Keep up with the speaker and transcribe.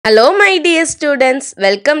Hello my dear students,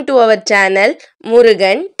 welcome to our channel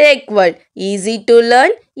Murugan Tech World. Easy to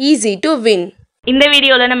learn, easy to win. இந்த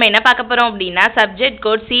வீடியோல நம்ம என்ன பார்க்க போறோம் அப்படினா subject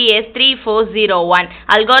code CS3401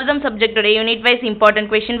 algorithm சப்ஜெக்ட்டோட unit wise important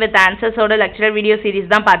question with ஆன்சர்ஸோட lecturer video series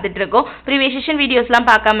தான் பார்த்துட்டு இருக்கோம். ப்ரீவியஸ் செஷன் வீடியோஸ்லாம்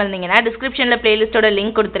பார்க்காம இருந்தீங்கன்னா டிஸ்கிரிப்ஷன்ல பிளேலிஸ்டோட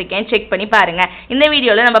லிங்க் கொடுத்திருக்கேன், செக் பண்ணி பாருங்க. இந்த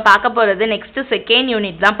வீடியோல நம்ம பார்க்க போறது நெக்ஸ்ட் செகண்ட்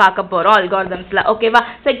யூனிட் தான் பார்க்க போறோம் அல்காரிதம்ஸ்ல. ஓகேவா?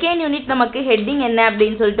 செகண்ட் யூனிட் நமக்கு ஹெட்டிங் என்ன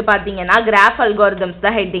அப்படினு சொல்லிட்டு பாத்தீங்கன்னா கிராஃப் அல்காரிதம்ஸ்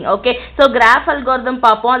தான் heading. Okay, so graph algorithm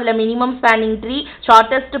பாப்போம். அதுல மினிமம் ஸ்பேனிங் ட்ரீ,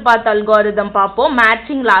 ஷார்ட்டஸ்ட் பாத் அல்காரிதம் பாப்போம்,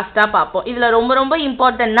 மேட்சிங் லாஸ்டா பாப்போம். இதுல ரொம்ப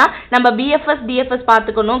இம்பார்ட்டன்ட்னா நம்ம பிஎஃப்எஸ் டிஎஃப்எஸ்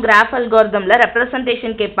பாத்துக்கணும். கிராஃப் அல்காரிதம்ல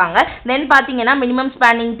ரெப்ரசன்டேஷன் கேட்பாங்க. தென் பாத்தீங்கன்னா மினிமம்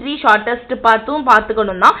ஸ்பேனிங் ட்ரீ, ஷார்ட்டஸ்ட் பாத்தும்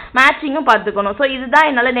பாத்துக்கணும்னா மேட்சிங்கும் பாத்துக்கணும். சோ இதுதான்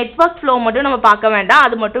என்னால நெட்வொர்க் ஃப்ளோ மட்டும் நம்ம பார்க்க வேண்டாம்,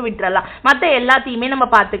 அது மட்டும் விட்டுறலாம். மத்த எல்லாத்தையுமே நம்ம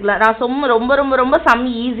பாத்துக்கலாம். நான் ரொம்ப சம்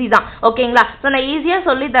ஈஸி தான். ஓகேங்களா? சோ நான் ஈஸியா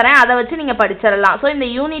சொல்லி தரேன், அதை வச்சு நீங்க படிச்சிடலாம். சோ இந்த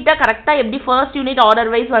யூனிட்டை கரெக்டா எப்படி ஃபர்ஸ்ட் யூனிட்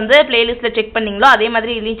ஆர்டர் வைஸ் வந்து பிளேலிஸ்ட்ல செக் பண்ணீங்களோ அதே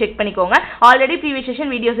மாதிரி இதையும் செக் பண்ணிக்கோங்க. ஆல்ரெடி ப்ரீவியஸ்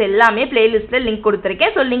செஷன் வீடியோஸ் எல்லாமே பிளேலிஸ்ட்ல லிங்க்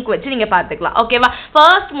கொடுத்திருக்கேன். சோ லிங்க் வச்சு நீங்க பாத்துக்கலாம். ஓகேவா?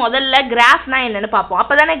 ஃபர்ஸ்ட் முதல்ல கிராஃப்னா என்னன்னு பாப்போம்.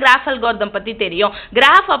 அப்பதானே கிராஃப் அல்காரிதம் பத்தி தெரியும்.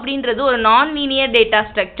 கிராஃப் அப்படின்றது ஒரு நான் லீனியர் டேட்டா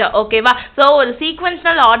ஸ்ட்ரக்சர். ஓகேவா? சோ ஒரு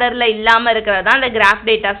சீக்வென்ஷனல் ஆர்டர்ல இல்லாம இருக்கிறதா அந்த கிராஃப்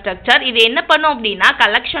டேட்டா ஸ்ட்ரக்சர். இது என்ன பண்ணும் அப்படின்னா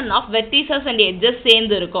collection of vertices and edges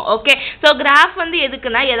சேர்ந்து இருக்கும். ஓகே, சோ கிராஃப் வந்து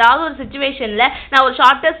எதுக்குன்னா ஏதாவது ஒரு சிச்சுவேஷன்ல நான் ஒரு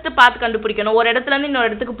ஷார்ட்டஸ்ட் பாத் கண்டுபிடிக்கணும், ஒரு இடத்துல இருந்து இன்னொரு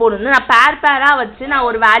இடத்துக்கு போகணும், நான் பேரா வச்சு நான்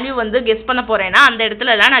ஒரு வேல்யூ வந்து கெஸ் பண்ண போறேன்னா அந்த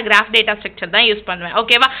இடத்துல தான் நான் கிராஃப் டேட்டா ஸ்ட்ரக்சர் தான் யூஸ் பண்ணுவேன்.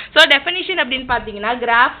 ஓகேவா? சோ டெஃபினிஷன் அப்படின்னு பாத்தீங்கன்னா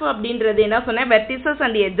கிராஃப் அப்படின்றது என்ன சொன்னேன், vertices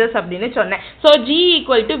and edges அப்படினு சொன்னேன். So G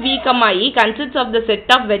equal to V, E consists of the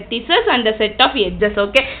set of vertices and the set of edges.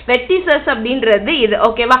 Okay, vertices அப்படின்றது இது.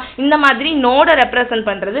 ஓகேவா? இந்த மாதிரி நோட ரெப்ரசன்ட்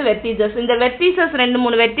பண்றது vertices. இந்த vertices ரெண்டு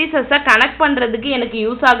மூணு vertices கனெக்ட் பண்றதுக்கு எனக்கு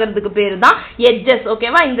யூஸ் ஆகிறதுக்கு பேரு தான் edges.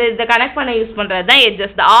 ஓகேவா? இந்த கனெக்ட் பண்ண யூஸ் பண்றது தான்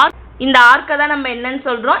edges. இந்த ஆர்க்க தான் நம்ம என்னன்னு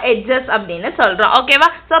சொல்றோம், எட்ஜஸ் அப்படின்னு சொல்றோம். ஓகேவா?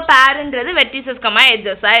 சோ பேர்ன்றது வெர்டிசஸ் கமா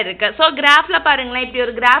எட்ஜஸா இருக்கு. சோ கிராஃப்ல பாருங்களேன், இப்படி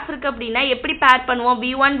ஒரு கிராஃப் இருக்கு அப்படின்னா எப்படி பேர் பண்ணுவோம்?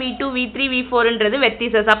 v1 v2 v3 v4ன்றது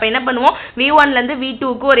vertices. அப்ப என்ன பண்ணுவோம், v1 ல இருந்து v2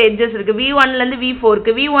 க்கு ஒரு எட்ஜஸ் இருக்கு, v1 ல இருந்து v4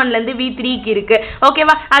 க்கு, v1 ல இருந்து v3 க்கு இருக்கு.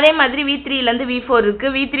 ஓகேவா? அதே மாதிரி v3 ல இருந்து v4 இருக்கு,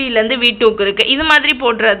 v3 ல இருந்து v2 க்கு இருக்கு. இது மாதிரி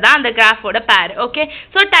போடுறது தான் அந்த கிராஃபோட பேர். Okay,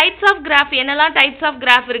 so types of graph என்னெல்லாம் டைப்ஸ் ஆஃப்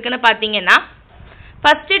கிராஃப் இருக்குன்னு பாத்தீங்கன்னா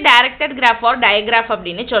ஃபர்ஸ்ட் டைரக்டட் கிராஃப் ஆர் டயகிராஃப்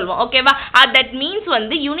அப்படின்னு சொல்லுவோம். ஓகேவா? தட் மீன்ஸ்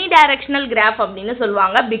வந்து யூனிடைரக்ஷனல் கிராஃப் அப்படின்னு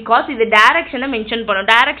சொல்லுவாங்க. பிகாஸ் இது டைரக்ஷனை மென்ஷன் பண்ணும்.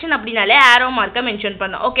 டைரக்ஷன் அப்படினாலே ஆரோ மார்க்கை மென்ஷன்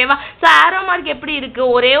பண்ணும். ஓகேவா? ஸோ ஆரோ மார்க் எப்படி இருக்கு,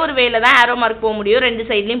 ஒரே ஒரு வேல தான் ஆரோ மார்க் போக முடியும், ரெண்டு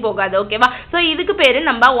சைட்லையும் போகாது. ஓகேவா? ஸோ இதுக்கு பேரு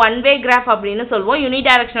நம்ம ஒன் வே கிராஃப் அப்படின்னு சொல்லுவோம்,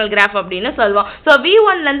 யூனிடைரக்ஷனல் கிராஃப் அப்படின்னு சொல்லுவோம். ஸோ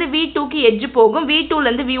v1 ல இருந்து v2 க்கு எட்ஜ் போகும், v2 ல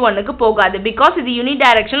இருந்து v1 க்கு போகாது. பிகாஸ் இது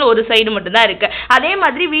யூனிடைரக்ஷனல், ஒரு சைடு மட்டும் தான் இருக்கு. அதே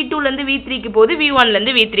மாதிரி v2 ல இருந்து v3 க்கு போகுது, v1 ல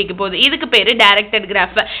இருந்து v3 க்கு போகுது. இதுக்கு பேரு டைரக்டட்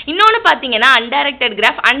கிராஃப். இன்னொன்னு பாத்தீங்கன்னா அன்டைரக்டட்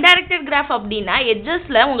கிராஃப். அன்டைரக்டட் கிராஃப் அப்படின்னா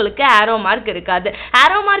எட்ஜஸ்ல உங்களுக்கு ஆரோ மார்க் இருக்காது.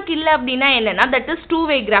 ஆரோ மார்க் இல்ல அப்படின்னா என்னன்னா that is two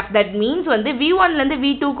way graph. That means வந்து v1 ல இருந்து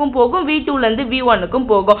v2 க்கும் போகும், v2 ல இருந்து v1 க்கும்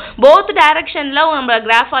போகும். போத் டைரக்ஷன்ல நம்ம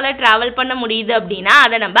கிராஃபால டிராவல் பண்ண முடியுது அப்படின்னா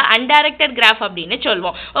அதை நம்ம அன்டைரக்டட் கிராஃப் அப்படின்னு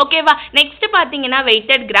சொல்லுவோம். ஓகேவா? நெக்ஸ்ட் பாத்தீங்கன்னா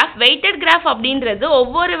வெயிட்டட் கிராஃப். வெயிட்டட் கிராஃப் அப்படின்றது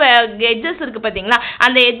ஒவ்வொரு எட்ஜஸ் இருக்கு பாத்தீங்களா,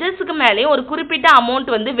 அந்த எட்ஜஸ்க்கு மேலேயும் ஒரு குறிப்பிட்ட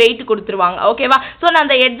அமௌண்ட் வந்து வெயிட் கொடுத்துருவாங்க. ஓகேவா? சோ நான்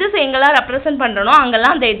அந்த எட்ஜஸ் எங்கெல்லாம் ரெப்ரசென்ட் பண்றனோ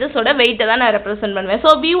அங்கெல்லாம் அந்த எட்ஜஸோட வெயிட்டை தான் நான் ரெப்ரசென்ட் பண்ணுவேன். சோ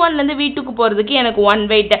v1 ல இருந்து v2 க்கு போறதுக்கு எனக்கு 1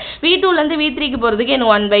 வெயிட், v2 ல இருந்து v3 க்கு போறதுக்கு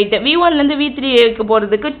எனக்கு 1 வெயிட், v1 ல இருந்து v3 க்கு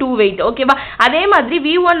போறதுக்கு 2 வெயிட். ஓகேவா? அதே மாதிரி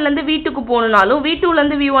v1 ல இருந்து v2 க்கு போறனாலும் v2 ல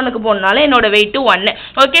இருந்து v1 க்கு போறனாலும் என்னோட வெயிட் 1.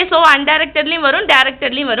 ஓகே, சோ அன்டைரக்டட்லயும் வரும்,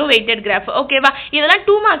 டைரக்டட்லயும் வரும் வெயிட்டட் கிராஃப். ஓகேவா? இதெல்லாம்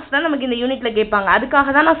 2 மார்க்ஸ் தான் நமக்கு இந்த யூனிட்ல கேட்பாங்க,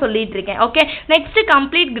 அதுக்காக தான் நான் சொல்லிட்டு இருக்கேன். Okay, next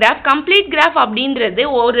complete graph. Complete graph அப்படின்றது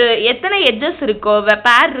ஒரு எத்தனை எட்ஜஸ் இருக்கோ,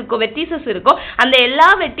 பேர் இருக்கோ, வெர்டிசஸ் இருக்கோ, அந்த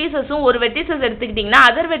எல்லா வெர்டிசஸும் ஒரு வெர்டிசஸ் எடுத்துக்கிட்டீங்கன்னா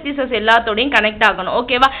அதர் வெர்டிசஸ் எல்லாத்தோடையும் கனெக்ட் ஆகணும்.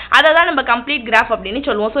 ஓகேவா? அதை தான் நம்ம கம்ப்ளீட் கிராஃப் அப்படின்னு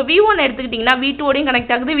சொல்லுவோம். ஸோ v1 எடுத்துக்கிட்டீங்கன்னா v2 ஓடையும்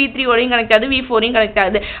கனெக்ட் ஆகுது, v3 ஓடையும் கனெக்ட் ஆகுது, v4 ஓடையும் கனெக்ட்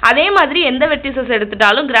ஆகுது. அதே மாதிரி எந்த வெர்டிசஸ்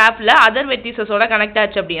எடுத்துட்டாலும் கிராஃப்ல அதர் வெர்டிசஸோட கனெக்ட்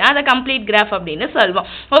ஆச்சு அப்படின்னா அதை கம்ப்ளீட் கிராஃப் அப்படின்னு சொல்லுவோம்.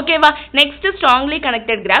 ஓகேவா? Next strongly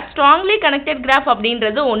connected graph. Strongly connected graph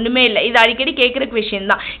அப்படின்றது ஒண்ணுமே இல்லை, இது அடிக்கடி கேட்கிற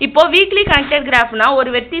கொஸ்டின் தான். இப்போ வீக்லி கனெக்டட் கிராஃப்னா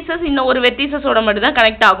ஒரு வெர்டிசஸ் இன்னும் ஒரு வெர்டிசஸோட மட்டும் தான்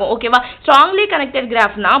கனெக்ட் ஆகும். ஓகேவா? Strongly connected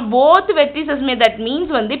கிராஃப்னா both வெர்டிசஸ்மே, that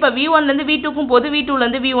means வந்து இப்போ v1 ல இருந்து v2 க்கும் போது, v2 ல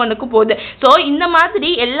இருந்து v1 க்கு போகுது. சோ இந்த மாதிரி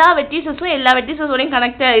எல்லா வெர்டிசஸும் எல்லா வெர்டிசஸோடையும்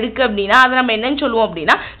கனெக்ட் இருக்கு அப்படின்னா அதை நம்ம என்னன்னு சொல்லுவோம்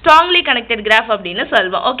அப்படின்னா ஸ்ட்ராங்லி கனெக்டட் கிராஃப் அப்படின்னு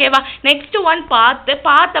சொல்லுவோம். ஓகேவா? நெக்ஸ்ட் ஒன் பாத்.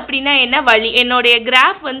 பாத் அப்படின்னா என்ன, வழி. என்னுடைய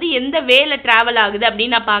கிராஃப் வந்து எந்த வேல டிராவல் ஆகுது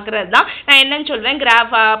அப்படின்னு நான் பாக்குறது தான் நான் என்னன்னு சொல்வேன்,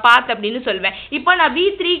 கிராஃப் பாத் அப்படின்னு சொல்வேன். இப்போ நான்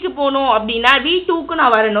v3 க்கு போகணும் அப்படின்னா v2 க்கு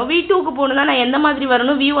நான் வரணும், v2 க்கு போகணும்னா நான் எந்த மாதிரி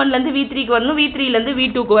வரணும், v1 ல இருந்து v3 க்கு வரணும், v3 ல இருந்து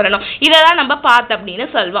v2 க்கு வரணும். இதெல்லாம் நம்ம பாத் அப்படின்னு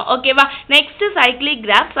சொல்லுவோம். ஓகேவா? Next cyclic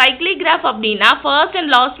graph. Cyclic graph அப்படின்னா அப்படின்னா ஃபர்ஸ்ட்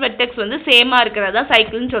அண்ட் லாஸ்ட் வெர்டெக்ஸ் வந்து சேமா இருக்கிறதா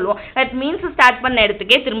சைக்கிள்னு சொல்லுவோம். தட் மீன்ஸ் ஸ்டார்ட் பண்ண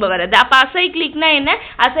இடத்துக்கே திரும்ப வருது. அப்போ அசைக்ளிக்னா என்ன?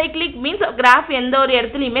 அசைக்ளிக் மீன்ஸ் கிராஃப் எந்த ஒரு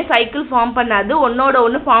இடத்துலையுமே சைக்கிள் ஃபார்ம் பண்ணாது, ஒன்னோட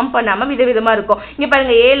ஒன்று ஃபார்ம் பண்ணாமல் விதவிதமாக இருக்கும். இங்கே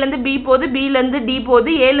பாருங்க, ஏலேருந்து பி போகுது, பிலேருந்து டி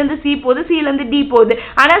போகுது, ஏலேருந்து சி போகுது, சிலேருந்து டி போகுது,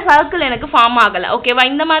 ஆனால் சர்க்கிள் எனக்கு ஃபார்ம் ஆகலை. ஓகேவா?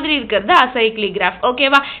 இந்த மாதிரி இருக்கிறது அசைக்ளிக் கிராஃப்.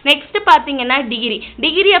 ஓகேவா? நெக்ஸ்ட் பார்த்தீங்கன்னா டிகிரி.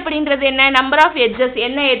 டிகிரி அப்படின்றது என்ன? Number of edges.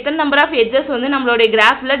 என்ன எத்தனை நம்பர் ஆஃப் எட்ஜஸ் வந்து நம்மளுடைய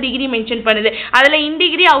கிராஃப்ல டிகிரி மென்ஷன் பண்ணுது. அதில் இன்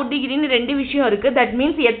டிகிரி அவுட் டிகிரின்னு ரெண்டு விஷயம் இருக்கு. தட்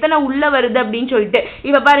மீன்ஸ் எத்தனை உள்ள வருது அப்படின்னு சொல்லிட்டு.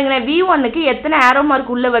 இப்போ பாருங்களேன், V1க்கு எத்தனை ஏரோ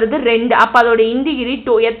மார்க் உள்ள வருது? 2. அப்போ அதோட இன் டிகிரி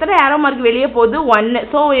 2. எத்தனை ஏரோ மார்க் வெளியே போகுது? 1.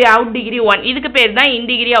 So out degree 1. இதுக்கு பேர் தான் இன்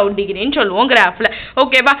டிகிரி அவுட் டிகிரின்னு சொல்லுவோம் கிராஃப்ல.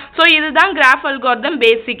 ஓகேவா? ஸோ இதுதான் கிராஃப் அல்காரிதம்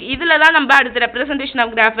பேசிக். இதில் தான் நம்ம அடுத்த representation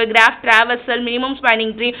of graph, graph டிராவர்சல், minimum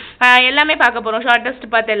spanning tree எல்லாமே பார்க்க போகிறோம்.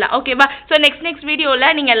 ஷார்ட்டஸ்ட் பார்த்து எல்லாம். ஓகேவா? ஸோ நெக்ஸ்ட்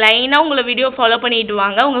வீடியோவில் நீங்கள் லைனாக உங்களை வீடியோ ஃபாலோ பண்ணிட்டு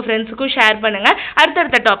வாங்க, உங்கள் ஃப்ரெண்ட்ஸுக்கும் ஷேர் பண்ணுங்கள்.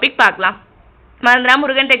 அடுத்தடுத்த டாபிக் பார்க்கலாம். மறந்துடாம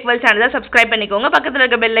முருகன் டெக் வேர்ல்ட் சேனலை சப்ஸ்கிரைப் பண்ணிக்கோங்க. பக்கத்தில்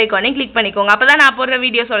இருக்க பெல் ஐக்கானை கிளிக் பண்ணிக்கோங்க. அப்போ தான் நான் போடுற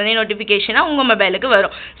வீடியோஸ் உடனே நோட்டிஃபிகேஷனாக உங்கள் மொபைலுக்கு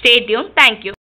வரும். Stay tune. தேங்க்யூ.